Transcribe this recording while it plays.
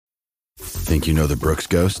Think you know the Brooks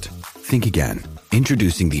Ghost? Think again.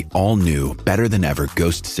 Introducing the all-new, better-than-ever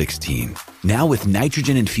Ghost 16. Now with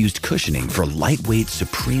nitrogen-infused cushioning for lightweight,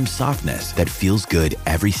 supreme softness that feels good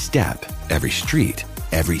every step, every street,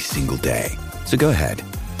 every single day. So go ahead,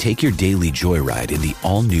 take your daily joyride in the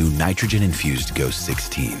all-new nitrogen-infused Ghost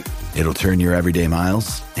 16. It'll turn your everyday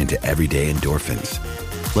miles into everyday endorphins.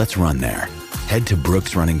 Let's run there. Head to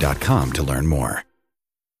brooksrunning.com to learn more.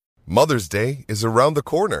 Mother's Day is around the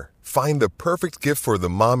corner. Find the perfect gift for the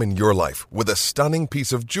mom in your life with a stunning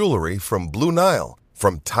piece of jewelry from Blue Nile.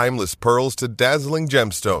 From timeless pearls to dazzling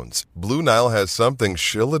gemstones, Blue Nile has something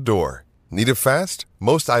she'll adore. Need it fast?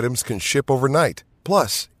 Most items can ship overnight.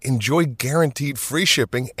 Plus, enjoy guaranteed free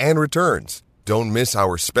shipping and returns. Don't miss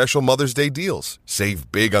our special Mother's Day deals.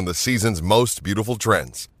 Save big on the season's most beautiful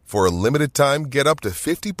trends. For a limited time, get up to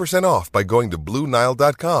 50% off by going to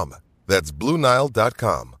BlueNile.com. That's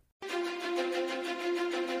BlueNile.com.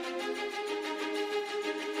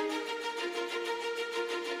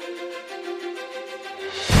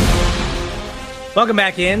 Welcome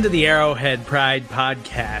back into the Arrowhead Pride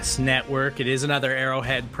Podcast Network. It is another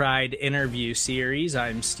Arrowhead Pride interview series.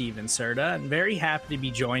 I'm Steven Serta, and very happy to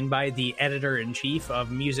be joined by the editor-in-chief of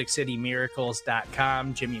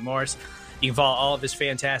MusicCityMiracles.com, Jimmy Morris. You can follow all of his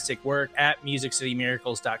fantastic work at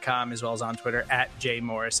MusicCityMiracles.com, as well as on Twitter at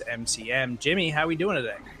JMorrisMCM. Jimmy, how are we doing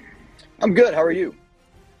today? I'm good. How are you?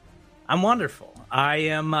 I'm wonderful.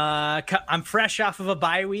 I'm fresh off of a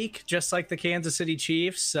bye week, just like the Kansas City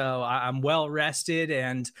Chiefs, so I'm well rested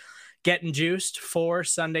and getting juiced for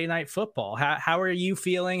Sunday Night Football. How are you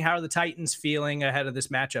feeling? How are the Titans feeling ahead of this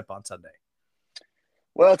matchup on Sunday?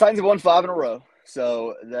 Well, the Titans have won 5 in a row,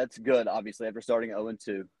 so that's good, obviously, after starting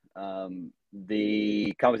 0-2.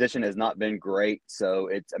 The competition has not been great, so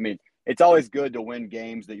it's always good to win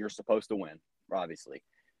games that you're supposed to win, obviously.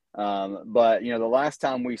 But the last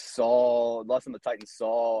time the Titans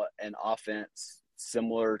saw an offense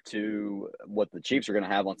similar to what the Chiefs are going to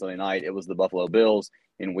have on Sunday night, it was the Buffalo Bills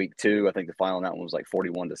in week 2. I think the final on that one was like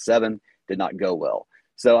 41-7. Did not go well.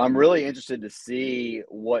 So I'm really interested to see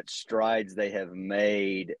what strides they have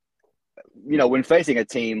made, when facing a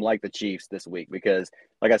team like the Chiefs this week, because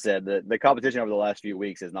like I said, the competition over the last few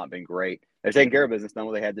weeks has not been great. They've taken care of business, done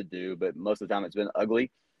what they had to do, but most of the time it's been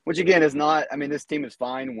ugly. Which, again, is not – this team is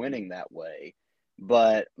fine winning that way.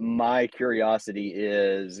 But my curiosity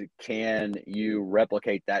is, can you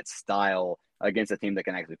replicate that style against a team that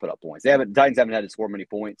can actually put up points? The Titans haven't had to score many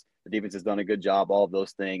points. The defense has done a good job. All of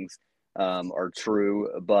those things are true.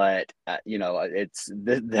 But,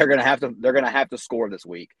 they're going to have to score this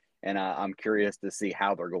week. And I'm curious to see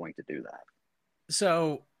how they're going to do that.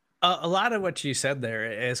 So a lot of what you said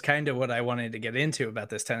there is kind of what I wanted to get into about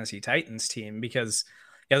this Tennessee Titans team, because –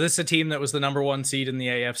 this is a team that was the number 1 seed in the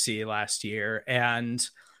AFC last year. And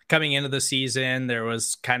coming into the season, there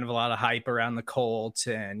was kind of a lot of hype around the Colts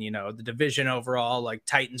and, the division overall, like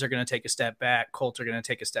Titans are going to take a step back, Colts are going to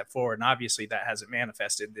take a step forward. And obviously that hasn't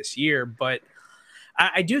manifested this year, but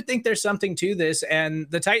I do think there's something to this. And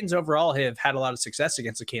the Titans overall have had a lot of success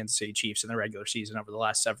against the Kansas City Chiefs in the regular season over the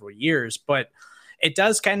last several years. But it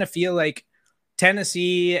does kind of feel like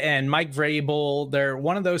Tennessee and Mike Vrabel, they're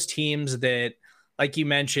one of those teams that, like you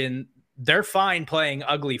mentioned, they're fine playing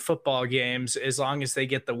ugly football games as long as they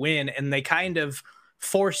get the win, and they kind of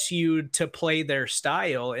force you to play their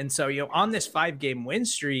style. And so, on this 5-game win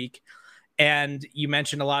streak, and you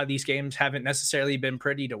mentioned a lot of these games haven't necessarily been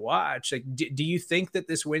pretty to watch. Like, do you think that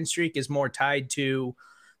this win streak is more tied to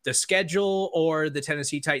the schedule or the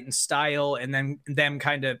Tennessee Titans style, and then them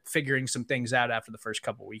kind of figuring some things out after the first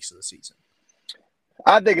couple of weeks of the season?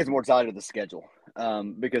 I think it's more tied to the schedule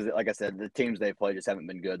because, like I said, the teams they've played just haven't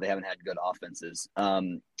been good. They haven't had good offenses.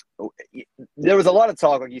 There was a lot of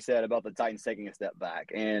talk, like you said, about the Titans taking a step back,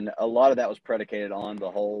 and a lot of that was predicated on the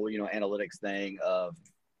whole, analytics thing of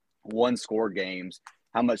one-score games,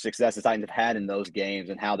 how much success the Titans have had in those games,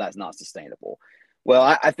 and how that's not sustainable. Well,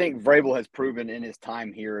 I think Vrabel has proven in his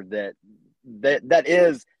time here that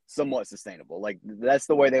is somewhat sustainable. Like, that's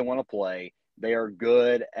the way they want to play. They are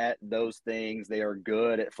good at those things. They are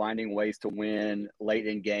good at finding ways to win late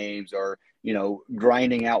in games or,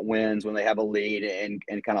 grinding out wins when they have a lead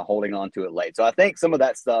and kind of holding on to it late. So I think some of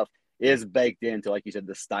that stuff is baked into, like you said,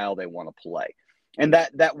 the style they want to play. And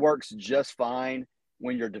that works just fine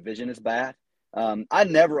when your division is bad. I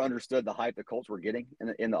never understood the hype the Colts were getting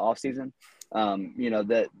in the offseason.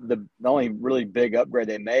 The only really big upgrade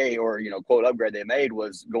they made or, quote, upgrade they made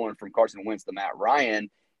was going from Carson Wentz to Matt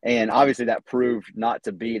Ryan. And obviously that proved not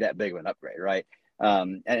to be that big of an upgrade, right?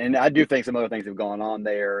 And I do think some other things have gone on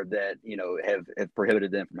there that, have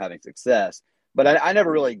prohibited them from having success. But I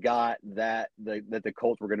never really got that the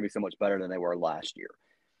Colts were going to be so much better than they were last year.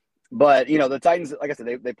 But the Titans, like I said,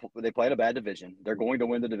 they play in a bad division. They're going to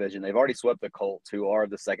win the division. They've already swept the Colts, who are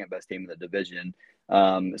the second best team in the division.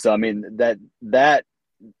 So I mean that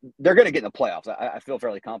they're going to get in the playoffs. I feel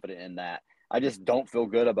fairly confident in that. I just don't feel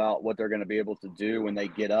good about what they're going to be able to do when they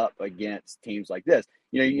get up against teams like this.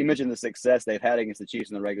 You mentioned the success they've had against the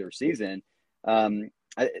Chiefs in the regular season.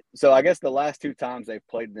 So I guess the last two times they've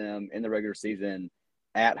played them in the regular season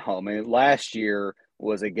at home. I mean, last year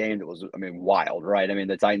was a game that was, wild, right? I mean,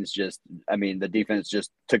 the Titans the defense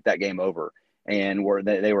just took that game over and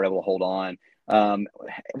they were able to hold on.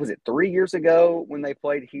 Was it 3 years ago when they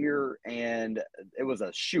played here and it was a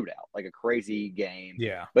shootout, like a crazy game?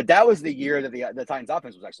 Yeah. But that was the year that the Titans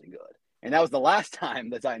offense was actually good. And that was the last time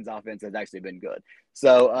the Titans offense has actually been good.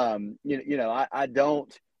 So,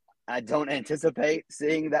 I don't anticipate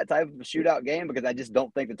seeing that type of a shootout game because I just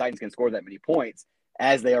don't think the Titans can score that many points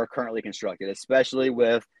as they are currently constructed, especially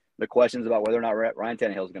with the questions about whether or not Ryan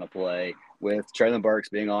Tannehill is going to play, with Treylon Burks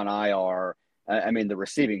being on IR. The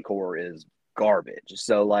receiving core is garbage.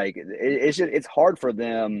 So, it's hard for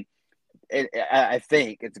them. I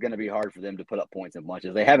think it's going to be hard for them to put up points in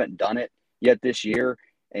bunches. They haven't done it yet this year,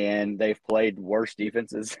 and they've played worse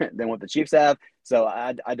defenses than what the Chiefs have. So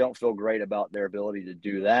I don't feel great about their ability to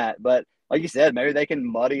do that. But like you said, maybe they can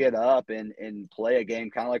muddy it up and play a game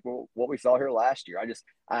kind of like what we saw here last year.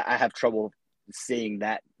 I have trouble seeing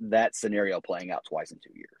that scenario playing out twice in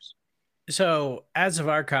 2 years. So as of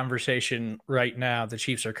our conversation right now, the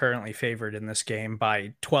Chiefs are currently favored in this game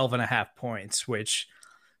by 12.5 points, which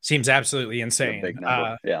seems absolutely insane. Big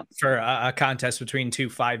number. For a contest between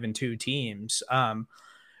 5-2 teams.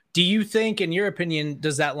 Do you think, in your opinion,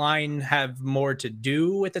 does that line have more to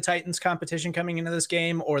do with the Titans' competition coming into this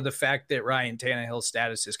game, or the fact that Ryan Tannehill's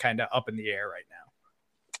status is kind of up in the air right now?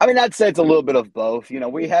 I'd say it's a little bit of both.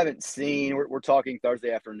 We haven't seen, we're talking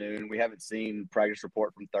Thursday afternoon. We haven't seen practice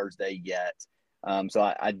report from Thursday yet. So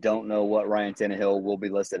I don't know what Ryan Tannehill will be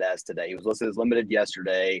listed as today. He was listed as limited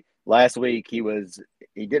yesterday. Last week, he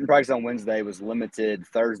didn't practice on Wednesday, was limited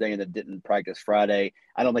Thursday, and then didn't practice Friday.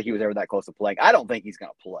 I don't think he was ever that close to playing. I don't think he's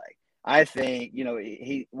going to play. I think,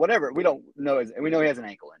 whatever, we don't know. We know he has an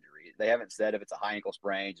ankle injury. They haven't said if it's a high ankle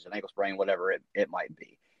sprain, just an ankle sprain, whatever it might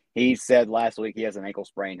be. He said last week he has an ankle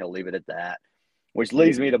sprain. He'll leave it at that, which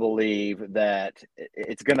leads me to believe that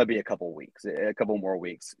it's going to be a couple more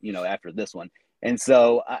weeks, after this one. And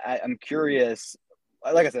so I'm curious.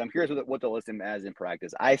 Like I said, I'm curious what they'll list him as in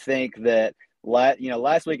practice. I think that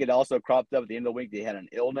last week it also cropped up at the end of the week that he had an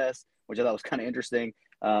illness, which I thought was kind of interesting.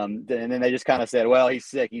 And then they just kind of said, well, he's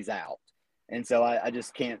sick, he's out. And so I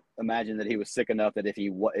just can't imagine that he was sick enough that if he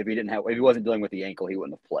wasn't dealing with the ankle, he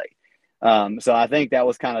wouldn't have played. So I think that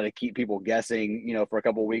was kind of to keep people guessing, for a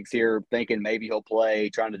couple of weeks here, thinking maybe he'll play,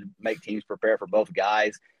 trying to make teams prepare for both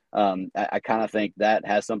guys. I kind of think that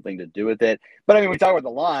has something to do with it. But when we talk about the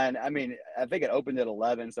line, I think it opened at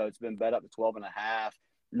 11, so it's been bet up to 12.5.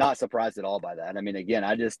 Not surprised at all by that. Again,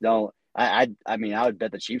 I just don't. I would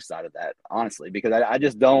bet the Chiefs side of that, honestly, because I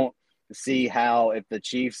just don't see how if the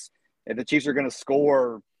Chiefs are going to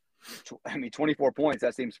score 24 points,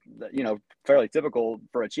 that seems fairly typical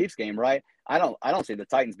for a Chiefs game, right? I don't see the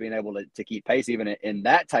Titans being able to keep pace even in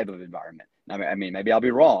that type of environment. Maybe I'll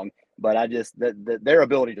be wrong, but I just their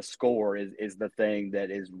ability to score is the thing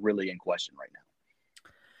that is really in question right now.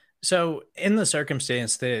 So in the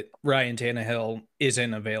circumstance that Ryan Tannehill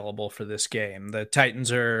isn't available for this game, the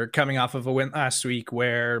Titans are coming off of a win last week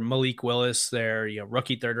where Malik Willis, their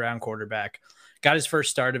rookie third-round quarterback, got his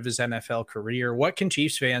first start of his NFL career. What can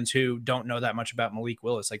Chiefs fans who don't know that much about Malik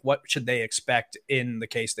Willis, what should they expect in the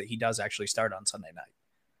case that he does actually start on Sunday night?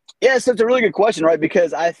 Yeah, so it's a really good question, right?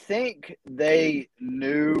 Because I think they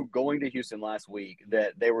knew going to Houston last week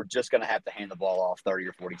that they were just going to have to hand the ball off 30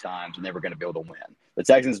 or 40 times and they were going to be able to win. The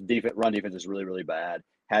Texans' run defense is really, really bad,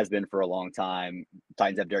 has been for a long time.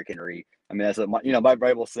 Titans have Derrick Henry. That's what Mike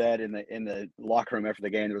Vrabel said in the locker room after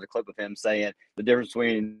the game. There was a clip of him saying the difference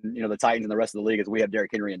between the Titans and the rest of the league is we have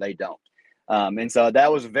Derrick Henry and they don't. And so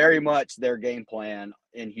that was very much their game plan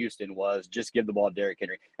in Houston, was just give the ball to Derrick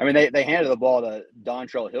Henry. They handed the ball to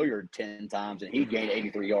Dontrell Hilliard 10 times, and he gained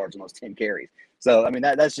 83 yards on those 10 carries. So,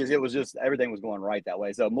 it was just everything was going right that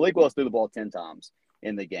way. So Malik Willis threw the ball 10 times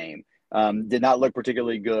in the game. Did not look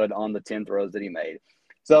particularly good on the 10 throws that he made.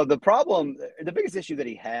 So the biggest issue that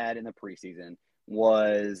he had in the preseason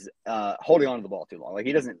was holding on to the ball too long.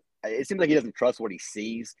 It seems like he doesn't trust what he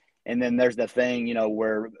sees. And then there's the thing,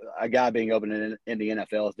 where a guy being open in the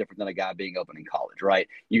NFL is different than a guy being open in college, right?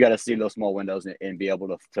 You got to see those small windows and be able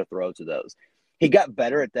to throw to those. he got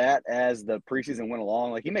better at that as the preseason went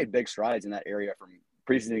along. Like he made big strides in that area from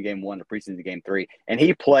preseason game 1 to preseason game 3, and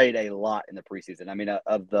he played a lot in the preseason. I mean,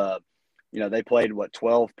 of the, they played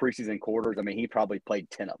 12 preseason quarters. I mean, he probably played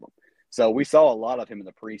 10 of them. So we saw a lot of him in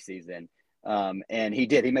the preseason. And he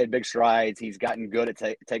made big strides. He's gotten good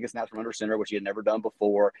at taking snaps from under center, which he had never done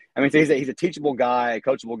before. I mean, so he's a teachable guy, a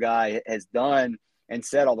coachable guy, has done and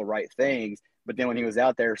said all the right things. But then when he was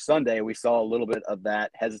out there Sunday, we saw a little bit of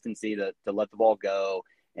that hesitancy to let the ball go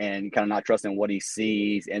and kind of not trusting what he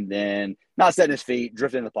sees, and then not setting his feet,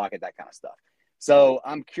 drifting in the pocket, that kind of stuff. So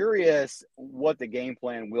I'm curious what the game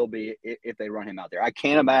plan will be if they run him out there. I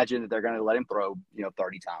can't imagine that they're going to let him throw,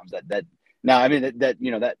 30 times. Now, I mean,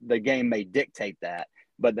 that the game may dictate that,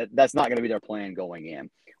 but that's not going to be their plan going in.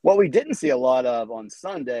 What we didn't see a lot of on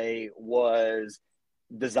Sunday was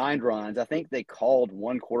designed runs. I think they called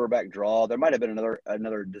one quarterback draw. There might have been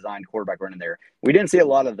another designed quarterback run in there. We didn't see a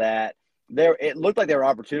lot of that. It looked like there were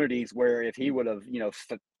opportunities where if he would have,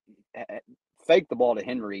 faked the ball to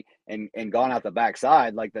Henry and gone out the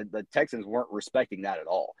backside, like the Texans weren't respecting that at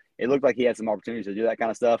all. It looked like he had some opportunities to do that kind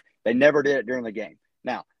of stuff. They never did it during the game.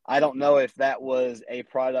 Now, I don't know if that was a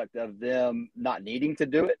product of them not needing to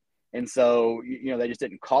do it, and so they just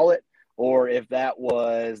didn't call it, or if that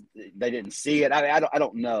was they didn't see it. I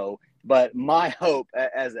don't know. But my hope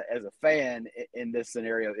as a fan in this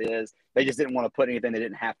scenario is they just didn't want to put anything they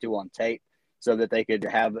didn't have to on tape, so that they could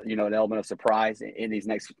have an element of surprise in these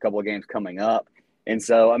next couple of games coming up. And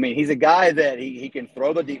so, I mean, he's a guy that he can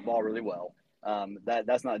throw the deep ball really well.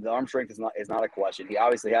 That's not, the arm strength is not a question. He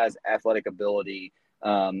obviously has athletic ability.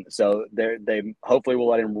 So they hopefully will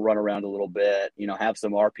let him run around a little bit, have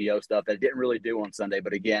some RPO stuff that didn't really do on Sunday.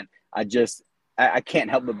 But again, I can't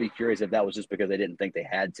help but be curious if that was just because they didn't think they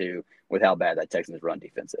had to with how bad that Texans run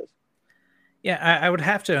defense is. Yeah, I would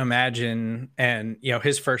have to imagine, and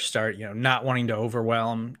his first start, not wanting to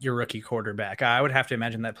overwhelm your rookie quarterback. I would have to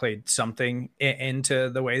imagine that played something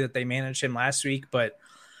into the way that they managed him last week. But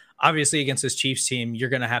obviously against this Chiefs team, you're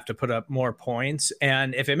going to have to put up more points.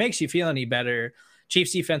 And if it makes you feel any better,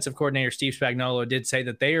 Chiefs defensive coordinator Steve Spagnuolo did say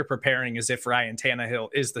that they are preparing as if Ryan Tannehill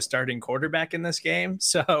is the starting quarterback in this game.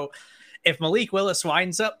 So if Malik Willis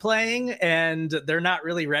winds up playing and they're not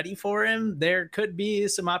really ready for him, there could be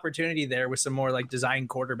some opportunity there with some more like design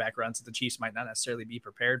quarterback runs that the Chiefs might not necessarily be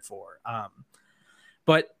prepared for.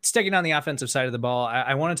 But sticking on the offensive side of the ball,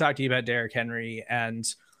 I want to talk to you about Derrick Henry. And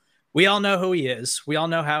we all know who he is. We all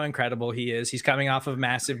know how incredible he is. He's coming off of a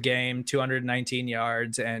massive game, 219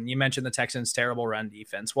 yards. And you mentioned the Texans' terrible run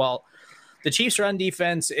defense. Well, the Chiefs' run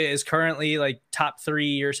defense is currently like top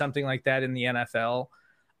 3 or something like that in the NFL.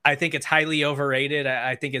 I think it's highly overrated.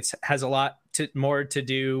 I think it has a lot more to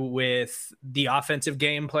do with the offensive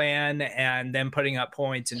game plan and them putting up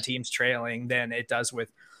points and teams trailing than it does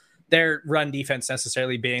with their run defense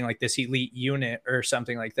necessarily being like this elite unit or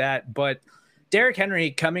something like that. But Derrick Henry,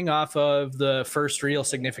 coming off of the first real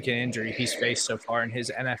significant injury he's faced so far in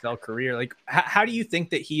his NFL career, like how do you think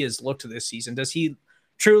that he has looked this season? Does he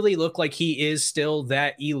truly look like he is still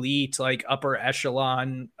that elite, like upper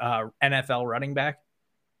echelon NFL running back?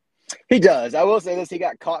 He does. I will say this. He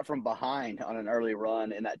got caught from behind on an early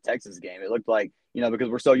run in that Texas game. It looked like, because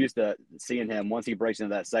we're so used to seeing him once he breaks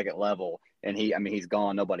into that second level and he's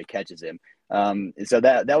gone, nobody catches him. And so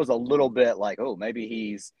that was a little bit like, oh, maybe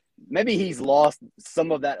he's lost some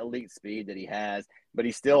of that elite speed that he has, but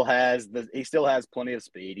he still has plenty of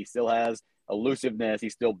speed. He still has elusiveness.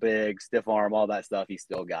 He's still big, stiff arm, all that stuff he's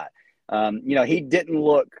still got. He didn't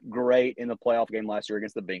look great in the playoff game last year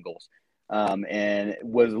against the Bengals. And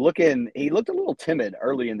he looked a little timid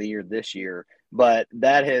early in the year this year, but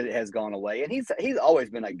that has gone away. And he's always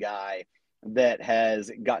been a guy that has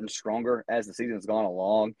gotten stronger as the season has gone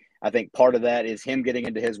along. I think part of that is him getting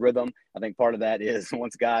into his rhythm. I think part of that is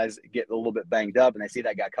once guys get a little bit banged up and they see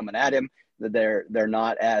that guy coming at him, that they're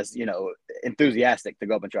not as, enthusiastic to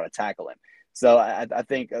go up and try to tackle him. So I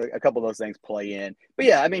think a couple of those things play in. But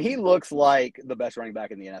yeah, he looks like the best running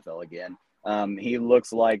back in the NFL again. He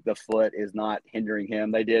looks like the foot is not hindering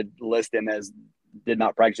him. They did list him as did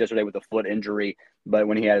not practice yesterday with a foot injury, but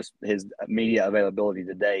when he had his media availability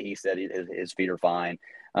today, he said his feet are fine.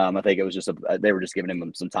 I think it was just they were just giving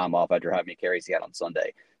him some time off after how many carries he had on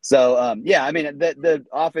Sunday. So, the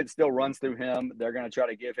offense still runs through him. They're going to try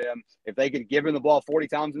to give him – if they could give him the ball 40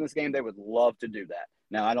 times in this game, they would love to do that.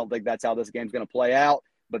 Now, I don't think that's how this game's going to play out,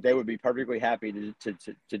 but they would be perfectly happy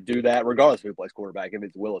to do that regardless of who plays quarterback, if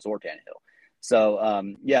it's Willis or Tannehill. So,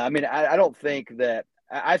 I don't think that –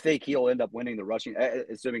 I think he'll end up winning the rushing,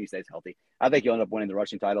 assuming he stays healthy. I think he'll end up winning the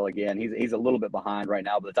rushing title again. He's a little bit behind right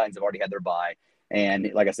now, but the Titans have already had their bye.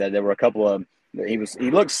 And like I said, there were a couple of He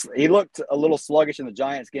looked a little sluggish in the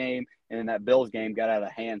Giants game, and in that Bills game got out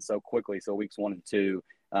of hand so quickly. So weeks 1 and 2,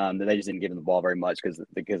 that they just didn't give him the ball very much because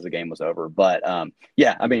the game was over. But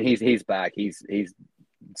yeah, I mean he's back. He's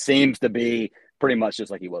seems to be pretty much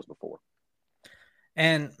just like he was before.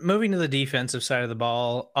 And moving to the defensive side of the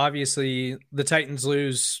ball, obviously the Titans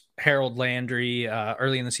lose Harold Landry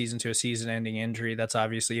early in the season to a season-ending injury. That's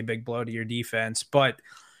obviously a big blow to your defense. But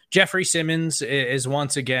Jeffrey Simmons is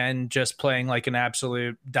once again just playing like an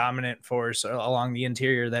absolute dominant force along the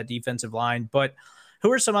interior of that defensive line. But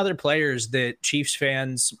who are some other players that Chiefs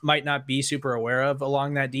fans might not be super aware of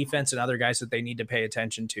along that defense and other guys that they need to pay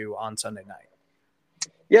attention to on Sunday night?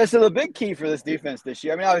 Yeah, so the big key for this defense this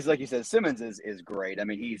year, I mean, obviously, like you said, Simmons is great. I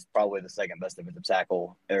mean, he's probably the second best defensive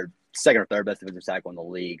tackle, or second or third best defensive tackle in the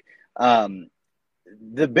league.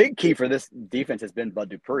 The big key for this defense has been Bud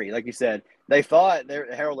Dupree. Like you said, they thought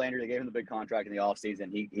Harold Landry, they gave him the big contract in the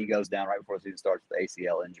offseason. He goes down right before the season starts with the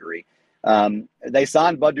ACL injury. They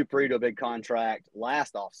signed Bud Dupree to a big contract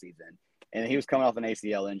last offseason, and he was coming off an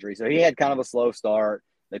ACL injury. So he had kind of a slow start.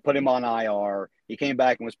 They put him on IR. He came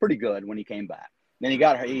back and was pretty good when he came back. Then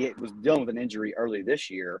he was dealing with an injury early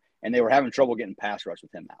this year, and they were having trouble getting pass rush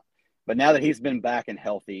with him out. But now that he's been back and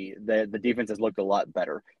healthy, the defense has looked a lot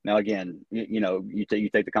better. Now, again, you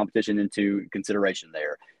take the competition into consideration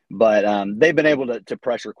there. But they've been able to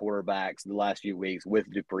pressure quarterbacks the last few weeks with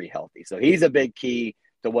Dupree healthy. So he's a big key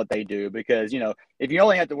to what they do because, if you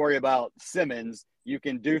only have to worry about Simmons, you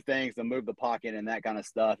can do things to move the pocket and that kind of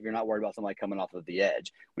stuff. You're not worried about somebody coming off of the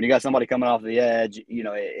edge. When you got somebody coming off the edge,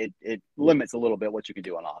 it limits a little bit what you can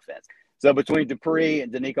do on offense. So between Dupree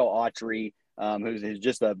and Danico Autry, who's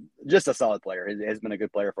just a solid player, has been a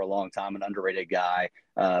good player for a long time, an underrated guy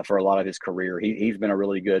for a lot of his career. He's been a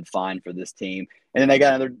really good find for this team. And then they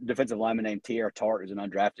got another defensive lineman named T.R. Tart, who's an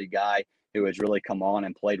undrafted guy who has really come on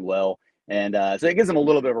and played well. And so it gives them a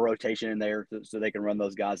little bit of a rotation in there so they can run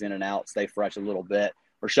those guys in and out, stay fresh a little bit.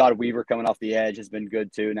 Rashad Weaver coming off the edge has been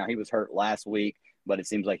good too. Now, he was hurt last week, but it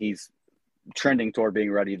seems like he's trending toward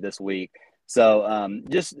being ready this week. So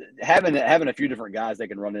just having a few different guys that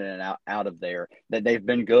can run in and out of there, that they've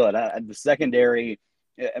been good. The secondary,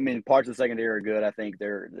 I mean, parts of the secondary are good. I think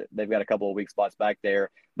they've got a couple of weak spots back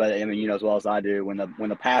there. But, I mean, as well as I do, when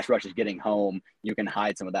the pass rush is getting home, you can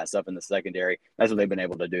hide some of that stuff in the secondary. That's what they've been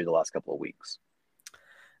able to do the last couple of weeks.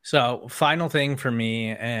 So final thing for me,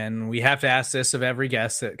 and we have to ask this of every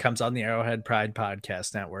guest that comes on the Arrowhead Pride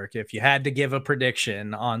Podcast Network. If you had to give a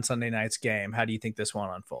prediction on Sunday night's game, how do you think this one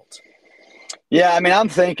unfolds? Yeah, I mean, I'm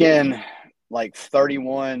thinking like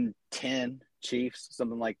 31-10 Chiefs,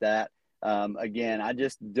 something like that. Again, I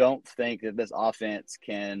just don't think that this offense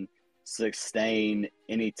can sustain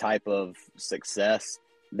any type of success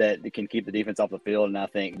that can keep the defense off the field. And I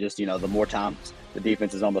think just, the more times the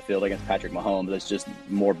defense is on the field against Patrick Mahomes, there's just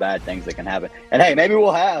more bad things that can happen. And hey, maybe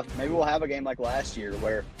we'll have a game like last year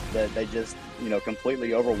where they just,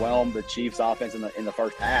 completely overwhelm the Chiefs offense in the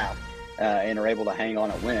first half. And are able to hang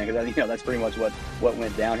on and win, because that's pretty much what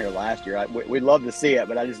went down here last year. We'd love to see it,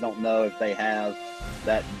 but I just don't know if they have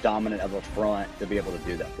that dominant of a front to be able to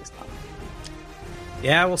do that this time.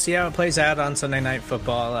 Yeah, we'll see how it plays out on Sunday Night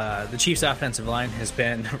Football. The Chiefs' offensive line has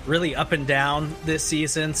been really up and down this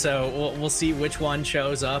season, so we'll see which one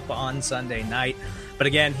shows up on Sunday night. But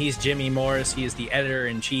again, he's Jimmy Morris. He is the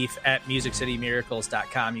editor-in-chief at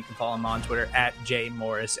MusicCityMiracles.com. You can follow him on Twitter at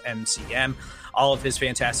JMorrisMCM. All of his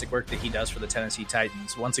fantastic work that he does for the Tennessee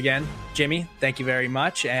Titans. Once again, Jimmy, thank you very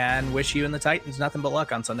much, and wish you and the Titans nothing but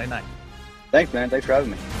luck on Sunday night. Thanks, man. Thanks for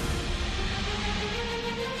having me.